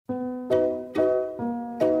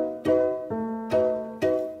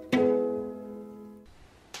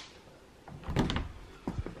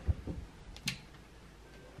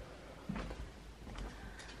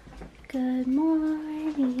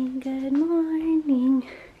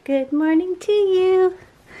Good morning to you.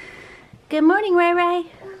 Good morning, Ray Ray.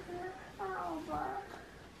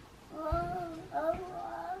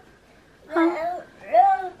 Huh?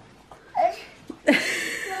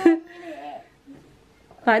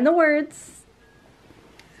 Find the words.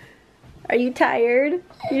 Are you tired?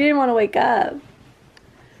 You didn't want to wake up.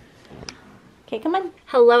 Okay, come on.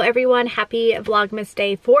 Hello everyone, happy Vlogmas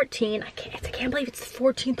day 14. I can't believe it's the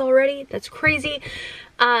 14th already. That's crazy.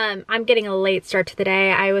 I'm getting a late start to the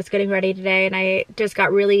day. I was getting ready today and I just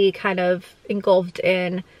got really kind of engulfed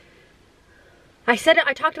in, I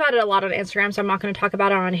talked about it a lot on Instagram, so I'm not going to talk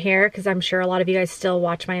about it on here because I'm sure a lot of you guys still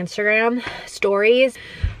watch my Instagram stories.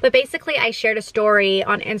 But basically I shared a story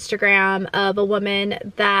on Instagram of a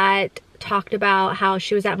woman that talked about how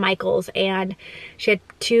she was at Michael's and she had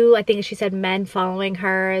two, I think she said, men following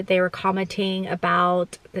her. They were commenting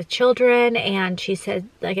about the children and she said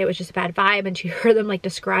like it was just a bad vibe, and she heard them like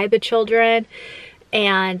describe the children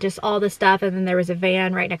and just all this stuff. And then there was a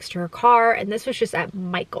van right next to her car, and this was just at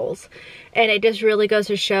Michael's. And it just really goes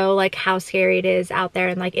to show like how scary it is out there,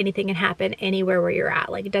 and like anything can happen anywhere where you're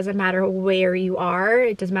at. Like it doesn't matter where you are,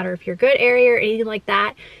 it doesn't matter if you're a good area or anything like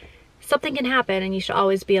that. Something can happen and you should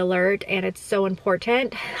always be alert, and it's so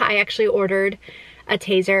important. I actually ordered a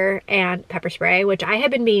taser and pepper spray, which I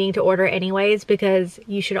had been meaning to order anyways because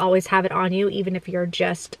you should always have it on you even if you're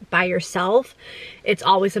just by yourself. It's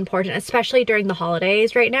always important, especially during the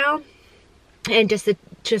holidays right now, and just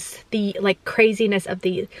the like craziness of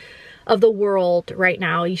the world right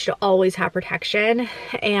now. You should always have protection.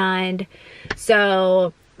 And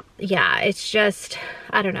so yeah, it's just,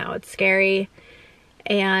 I don't know, it's scary.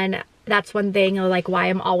 And that's one thing like why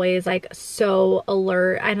I'm always like so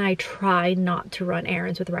alert, and I try not to run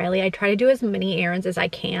errands with Riley. I try to do as many errands as I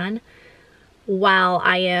can while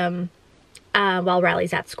while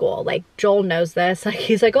Riley's at school. Like Joel knows this. Like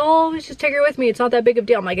he's like, oh, just take her with me, it's not that big of a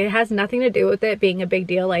deal. I'm like, it has nothing to do with it being a big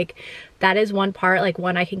deal. Like that is one part, like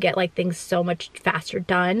one, I can get like things so much faster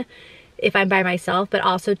done if I'm by myself, but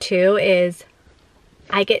also two is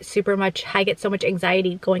I get so much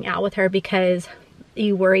anxiety going out with her because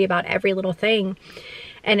you worry about every little thing,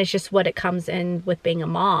 and it's just what it comes in with being a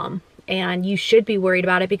mom. And you should be worried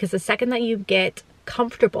about it because the second that you get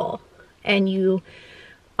comfortable and you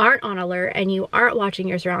aren't on alert and you aren't watching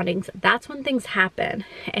your surroundings, that's when things happen,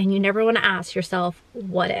 and you never want to ask yourself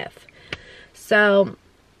what if. So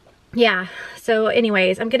yeah, so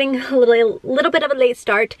anyways, I'm getting a little bit of a late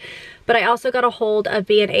start, but I also got a hold of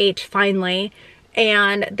B&H finally,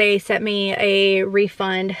 and they sent me a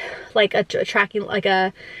refund, like a tracking, like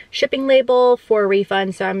a shipping label for a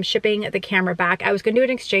refund. So I'm shipping the camera back. I was gonna do an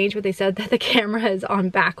exchange, but they said that the camera is on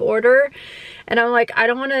back order, and I'm like, I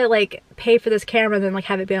don't want to like pay for this camera and then like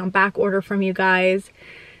have it be on back order from you guys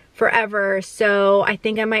forever. So I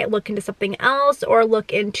think I might look into something else or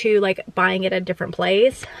look into like buying it at a different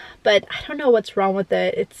place. But I don't know what's wrong with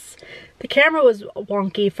it. The camera was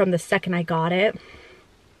wonky from the second I got it.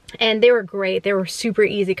 And they were great. They were super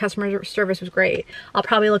easy. Customer service was great. I'll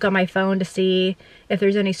probably look on my phone to see if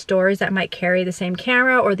there's any stores that might carry the same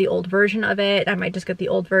camera or the old version of it. I might just get the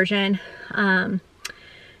old version. And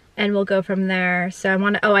we'll go from there. So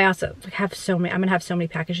I also have I'm gonna have so many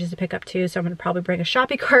packages to pick up too. So I'm gonna probably bring a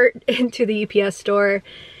shopping cart into the UPS store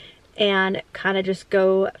and kind of just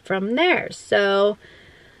go from there. So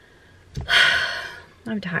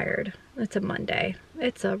I'm tired. It's a Monday.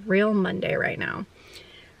 It's a real Monday right now.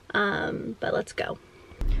 But let's go.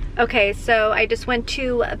 Okay, so I just went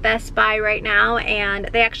to Best Buy right now, and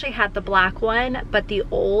they actually had the black one, but the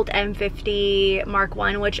old M50 Mark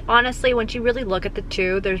I, which honestly, once you really look at the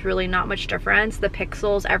two, there's really not much difference. The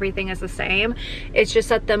pixels, everything is the same. It's just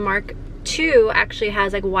that the Mark II actually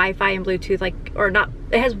has like Wi-Fi and Bluetooth, like, or not,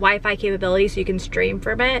 it has Wi-Fi capability so you can stream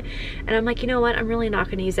from it. And I'm like, you know what, I'm really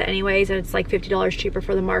not gonna use it anyways, and it's like $50 cheaper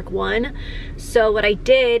for the Mark I. So what I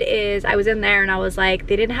did is I was in there and I was like,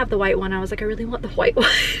 they didn't have the white one. I was like, I really want the white one.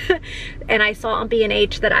 And I saw on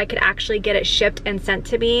B&H that I could actually get it shipped and sent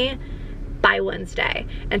to me by Wednesday,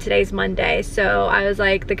 and today's Monday. So I was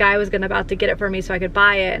like, the guy was about to get it for me so I could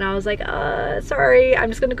buy it, and I was like, sorry, I'm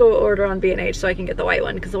just gonna go order on B&H so I can get the white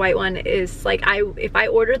one, because the white one is like, if I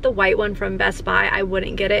ordered the white one from Best Buy, I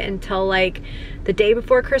wouldn't get it until like the day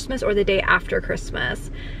before Christmas or the day after Christmas,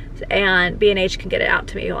 and B&H can get it out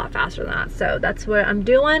to me a lot faster than that. So that's what I'm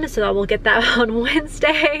doing. So I will get that on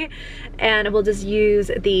Wednesday, and we'll just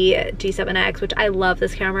use the G7X, which I love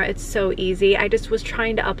this camera. It's so easy. I just was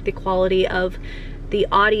trying to up the quality of the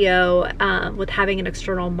audio with having an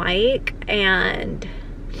external mic, and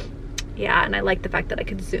yeah, and I like the fact that I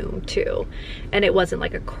could zoom too, and it wasn't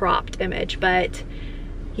like a cropped image, but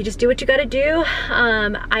you just do what you gotta do.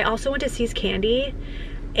 I also went to See's Candy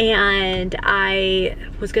and I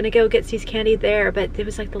was gonna go get See's Candy there, but it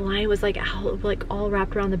was like the line was like out, like all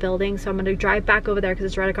wrapped around the building. So I'm gonna drive back over there because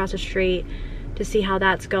it's right across the street to see how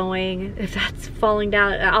that's going. If that's falling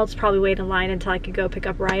down, I'll just probably wait in line until I could go pick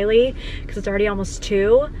up Riley because it's already almost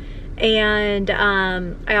 2. And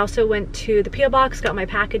I also went to the P.O. box, got my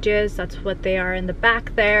packages. That's what they are in the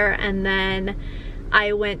back there. And then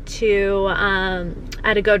I went to, I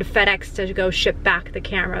had to go to FedEx to go ship back the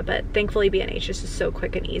camera, but thankfully B&H is just so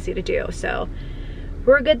quick and easy to do. So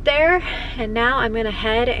we're good there. And now I'm gonna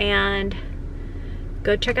head and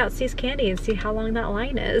go check out See's Candy and see how long that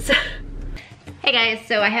line is. Hey guys,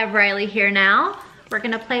 so I have Riley here now. We're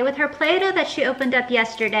gonna play with her Play-Doh that she opened up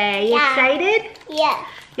yesterday. You excited? Yeah.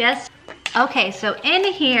 Yes? Okay, so in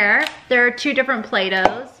here, there are 2 different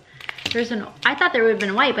Play-Dohs. There's an, I thought there would have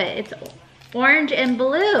been white, but it's orange and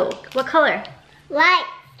blue. What color? White.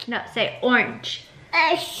 No, say orange.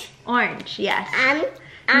 Orange, yes.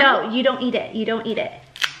 No, you don't eat it. You don't eat it.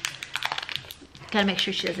 Gotta make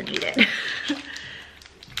sure she doesn't eat it.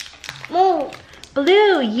 Blue.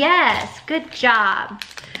 Blue, yes. Good job.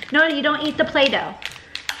 No, you don't eat the Play-Doh.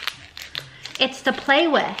 It's to play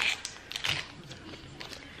with.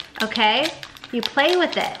 Okay? You play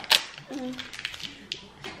with it.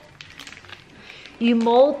 You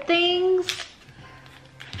mold things.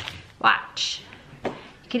 Watch. You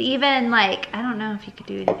could even like, I don't know if you could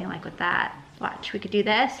do anything like with that. Watch, we could do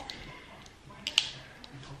this.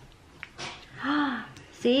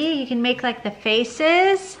 See, you can make like the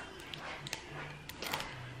faces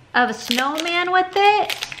of a snowman with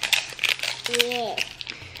it. Yeah.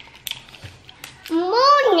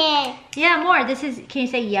 More. Yeah, more. This is, can you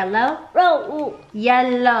say yellow? Oh.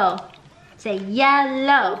 Yellow. Say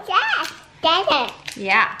yellow. That's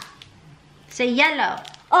Yeah. Say yellow.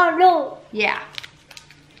 Oh, no. Yeah.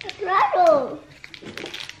 Yellow.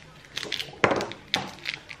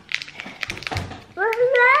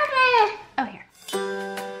 Oh, here.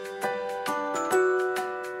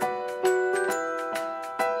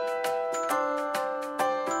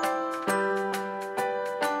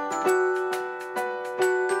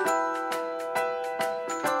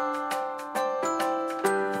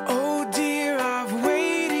 Oh dear, I've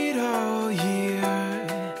waited all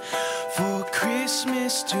year for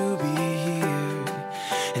Christmas to be here.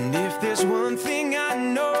 And if there's one thing I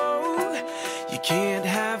know, you can't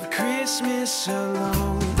have Christmas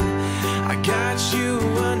alone. I got you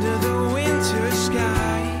under the winter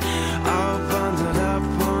sky, all bundled up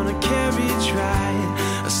on a carriage ride.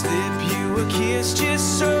 I'll slip you a kiss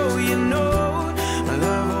just so you know my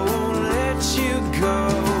love won't let you go.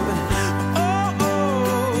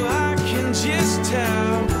 Oh, I can just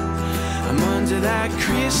tell I'm under that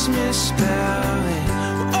Christmas spell.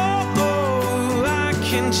 Oh, I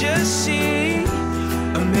can just see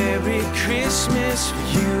a Merry Christmas for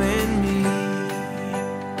you and me.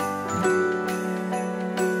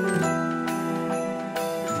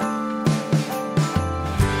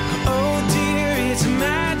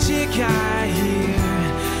 I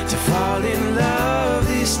hear to fall in love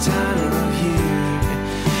this time of year.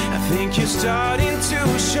 I think you're starting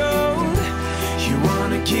to show you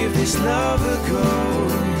wanna give this love a go.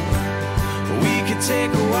 We could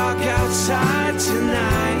take a walk outside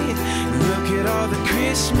tonight and look at all the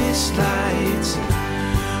Christmas lights.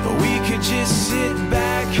 We could just sit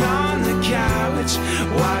back on the couch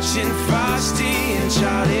watching Frosty and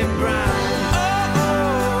Charlie Brown.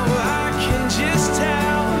 Oh, I can just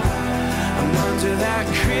tell I'm under that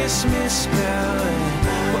Christmas spell.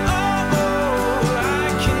 Oh, I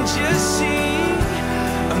can just see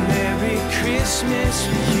a Merry Christmas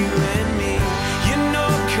for you and me. You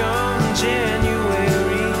know, come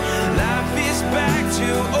January, life is back to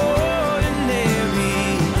ordinary.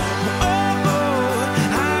 Oh,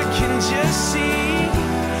 I can just see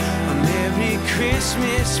a Merry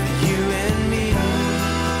Christmas for you and me.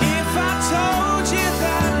 If I told you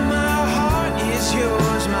that my heart is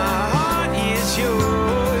yours, my heart is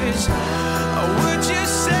yours, would you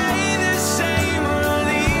say the same or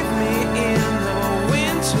leave me in the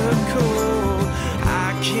winter cold? I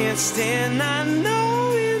can't stand not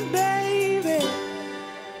knowing, baby.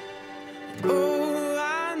 Oh,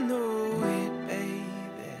 I know it,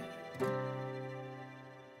 baby.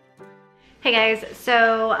 Hey guys,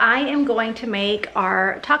 so I am going to make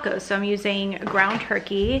our tacos. So I'm using ground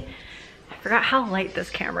turkey. I forgot how light this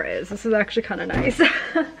camera is. This is actually kind of nice.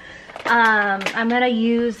 I'm gonna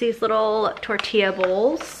use these little tortilla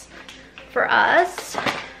bowls for us.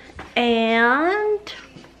 And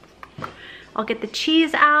I'll get the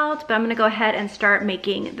cheese out, but I'm gonna go ahead and start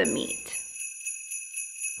making the meat.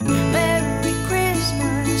 Merry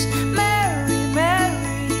Christmas, Merry,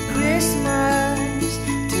 Merry Christmas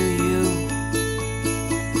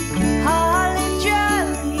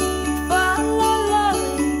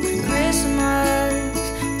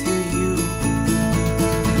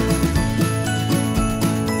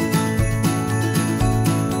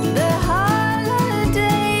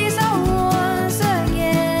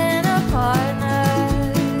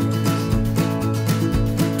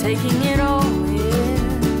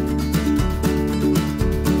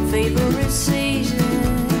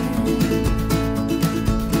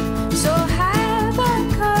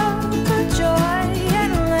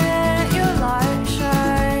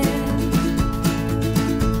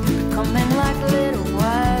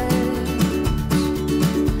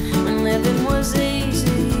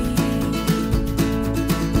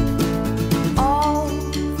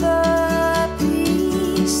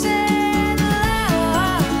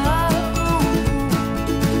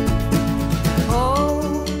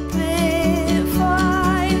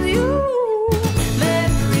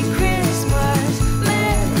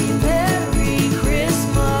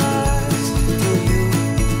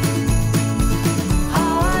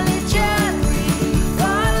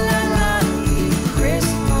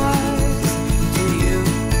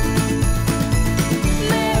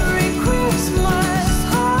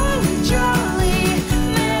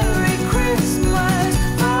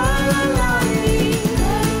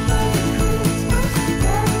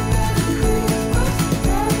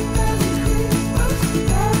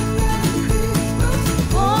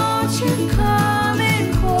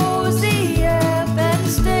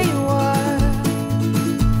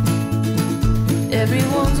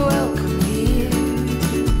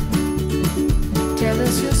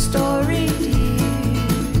story dear.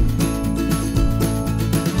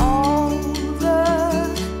 All the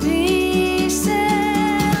pieces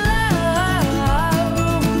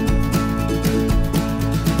love,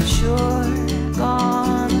 sure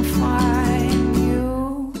gonna find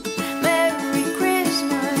you. Merry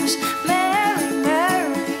Christmas, Merry,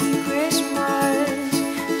 Merry Christmas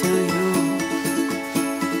to you.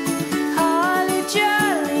 Holly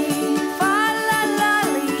jolly, fa la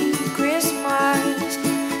lolly Christmas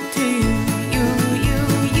to you,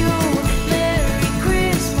 you. Merry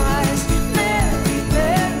Christmas, Merry,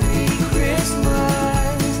 Merry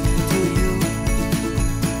Christmas to you.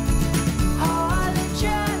 Holly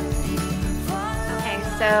jolly, fa Okay,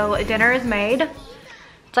 so dinner is made.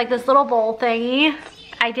 It's like this little bowl thingy.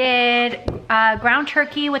 I did ground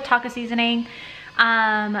turkey with taco seasoning,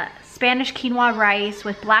 Spanish quinoa rice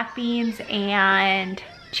with black beans and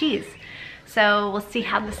cheese. So we'll see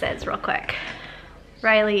how this is real quick.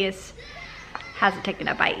 Riley hasn't taken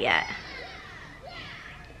a bite yet.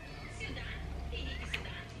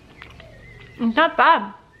 It's not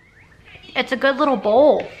bad. It's a good little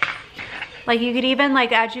bowl. Like you could even,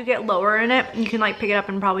 like, as you get lower in it, you can like pick it up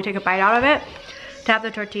and probably take a bite out of it to have the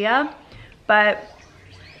tortilla. But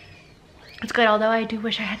it's good, although I do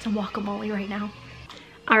wish I had some guacamole right now.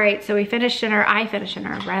 All right, so we finished dinner. I finished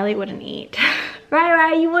dinner. Riley wouldn't eat.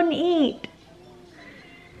 Riley, you wouldn't eat.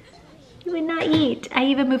 You would not eat. I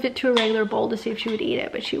even moved it to a regular bowl to see if she would eat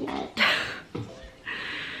it, but she won't.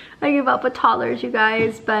 I give up with toddlers, you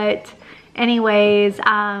guys. But anyways,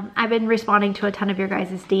 I've been responding to a ton of your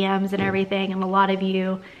guys' DMs and everything, and a lot of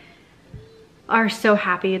you are so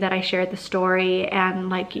happy that I shared the story, and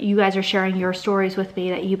like you guys are sharing your stories with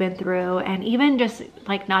me that you've been through, and even just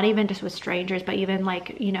like not even just with strangers, but even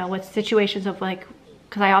like, you know, with situations of like,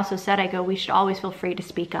 because I also said, I go, we should always feel free to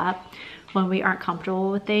speak up when we aren't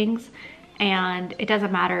comfortable with things. And it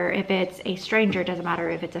doesn't matter if it's a stranger, it doesn't matter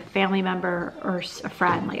if it's a family member or a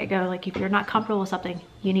friend. Like I go, like if you're not comfortable with something,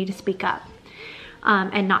 you need to speak up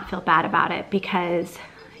and not feel bad about it, because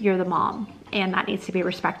you're the mom and that needs to be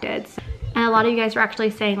respected. And a lot of you guys are actually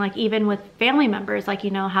saying, like, even with family members, like,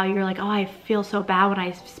 you know, how you're like, oh, I feel so bad when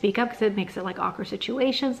I speak up because it makes it like awkward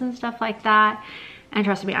situations and stuff like that. And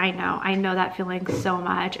trust me, I know that feeling so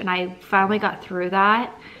much. And I finally got through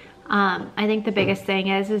that. I think the biggest thing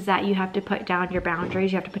is that you have to put down your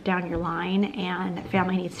boundaries. You have to put down your line, and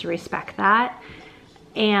family needs to respect that.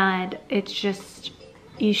 And it's just,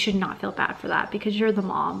 you should not feel bad for that, because you're the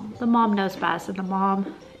mom. The mom knows best, and the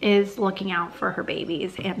mom is looking out for her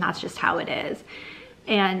babies, and that's just how it is.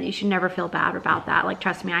 And you should never feel bad about that. Like,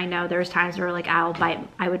 trust me, I know there's times where like I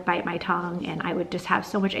would bite my tongue, and I would just have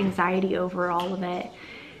so much anxiety over all of it.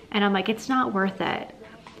 And I'm like, it's not worth it.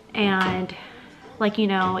 And like, you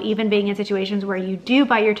know, even being in situations where you do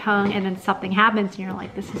bite your tongue and then something happens and you're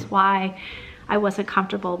like, this is why I wasn't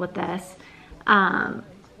comfortable with this.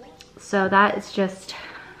 So that is just,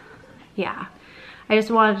 yeah. I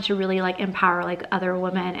just wanted to really like empower like other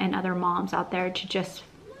women and other moms out there to just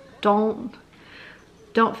don't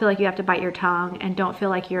feel like you have to bite your tongue, and don't feel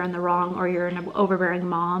like you're in the wrong or you're an overbearing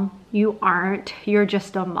mom. You aren't. You're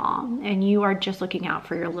just a mom, and you are just looking out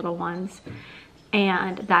for your little ones.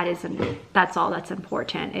 And that's all that's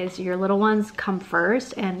important, is your little ones come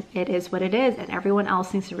first, and it is what it is, and everyone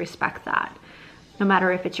else needs to respect that. No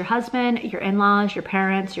matter if it's your husband, your in-laws, your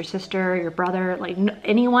parents, your sister, your brother, like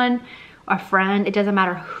anyone, a friend, it doesn't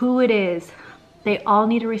matter who it is, they all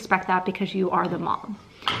need to respect that, because you are the mom.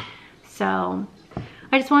 So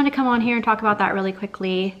I just wanted to come on here and talk about that really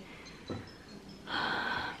quickly.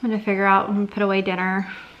 I'm gonna figure out, I'm gonna put away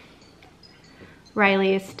dinner.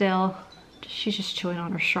 Riley is still, she's just chewing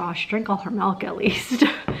on her straw. She drank all her milk at least.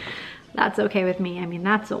 That's okay with me. I mean,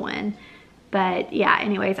 that's a win. But yeah,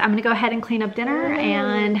 anyways, I'm gonna go ahead and clean up dinner,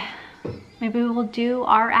 and maybe we'll do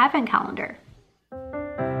our advent calendar.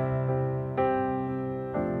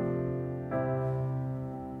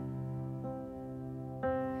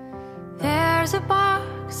 There's a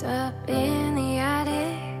box up in the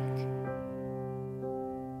attic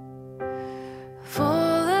full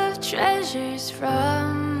of treasures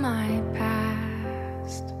from my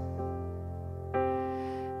past.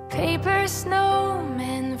 Paper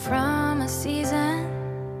snowmen from a season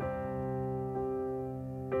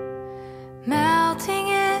melting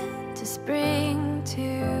into spring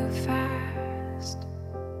too fast.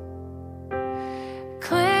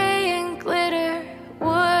 Clay and glitter,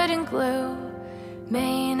 wood and glue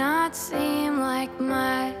may not seem like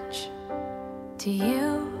much to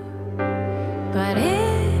you, but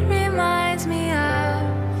it reminds me of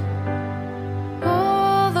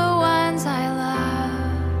all the ones I love.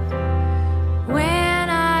 When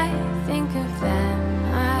I think of them,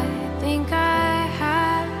 I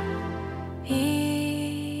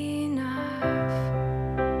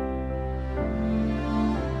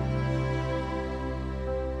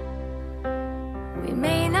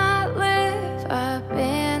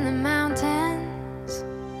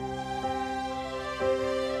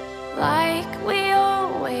like we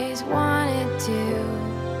always wanted to.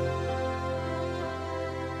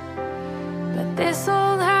 But this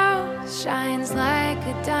old house shines like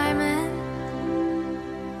a diamond,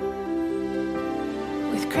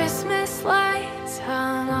 with Christmas lights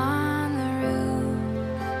hung on the roof.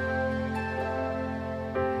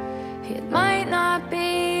 It might not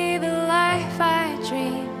be the life I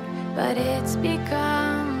dreamed, but it's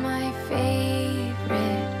become my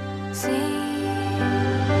favorite scene.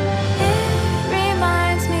 It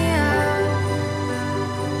reminds me of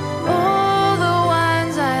all the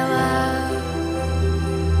ones I love.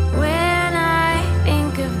 When I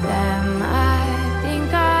think of them, I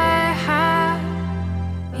think I have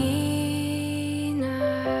enough.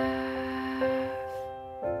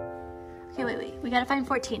 Okay, wait. We gotta find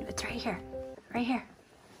 14. It's right here. Right here.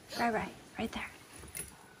 Right there.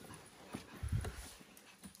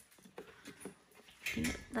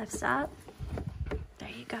 It lifts up. There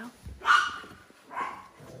you go.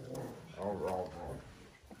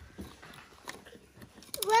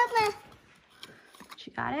 Mama.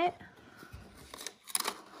 You got it?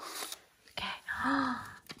 Okay.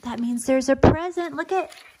 That means there's a present. Look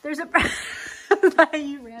at, there's a present.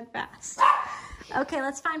 You ran fast. Okay,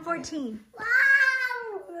 let's find 14.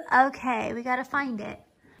 Wow. Okay, we gotta find it.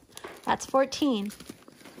 That's 14.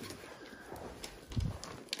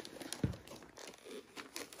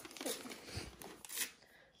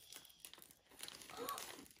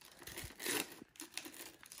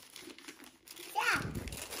 Yeah.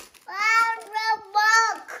 Wow,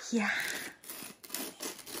 Roblox. Yeah.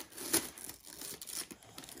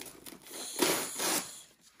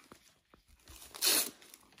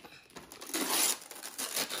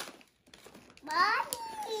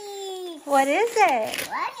 Mommy. What is it?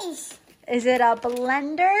 What is? Is it a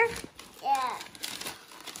blender? Yeah.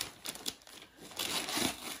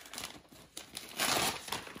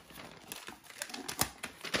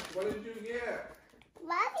 What did you get?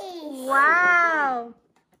 Mommy. Wow.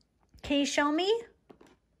 Can you show me?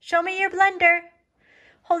 Show me your blender.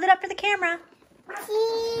 Hold it up for the camera.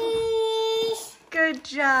 Cheese. Good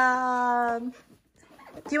job.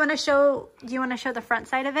 Do you want to show the front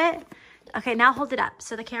side of it? Okay, now hold it up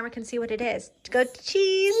so the camera can see what it is. Go to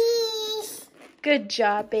cheese. Cheese. Good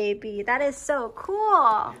job, baby. That is so cool.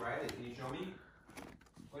 Right, can you show me?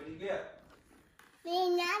 What did you get?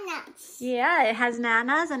 Bananas. Yeah, it has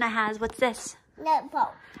nanas and it has, what's this?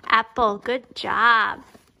 Apple. Apple. Good job.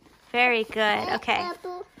 Very good. Okay.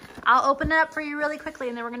 Apple. I'll open it up for you really quickly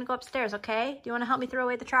and then we're going to go upstairs, okay? Do you want to help me throw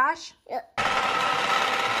away the trash? Yeah.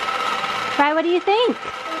 Right, what do you think?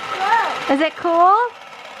 It's Is it cool?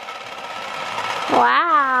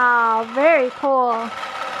 Wow, very cool.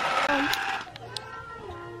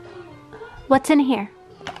 What's in here?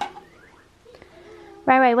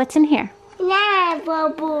 Right, what's in here? banana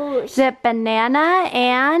bubbles. Is it banana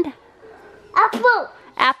and Apple.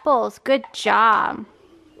 apples? Good job.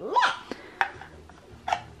 Yeah.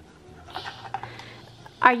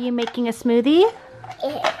 Are you making a smoothie?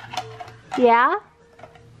 Yeah?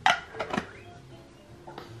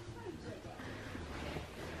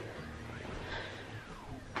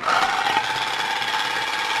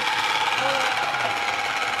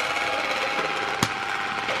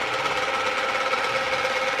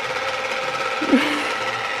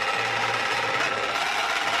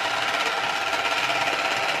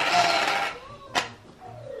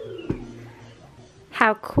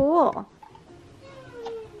 How cool.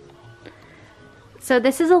 So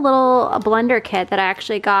this is a blender kit that I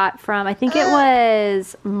actually got from, I think it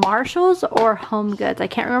was Marshall's or Home Goods. I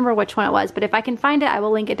can't remember which one it was, but if I can find it, I will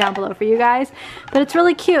link it down below for you guys. But it's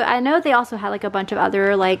really cute. I know they also had like a bunch of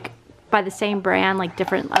other, like by the same brand, like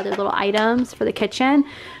different other little items for the kitchen.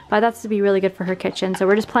 But that's to be really good for her kitchen. So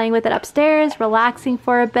we're just playing with it upstairs, relaxing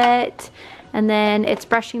for a bit. And then it's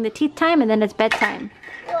brushing the teeth time, and then it's bedtime.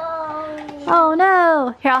 Oh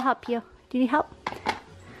no! Here, I'll help you. Do you need help?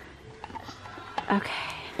 Okay.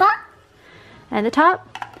 And the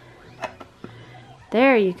top.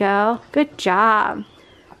 There you go. Good job.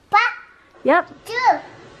 Yep.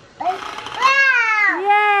 Wow.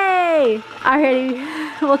 Yay!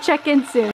 Alrighty. We'll check in soon.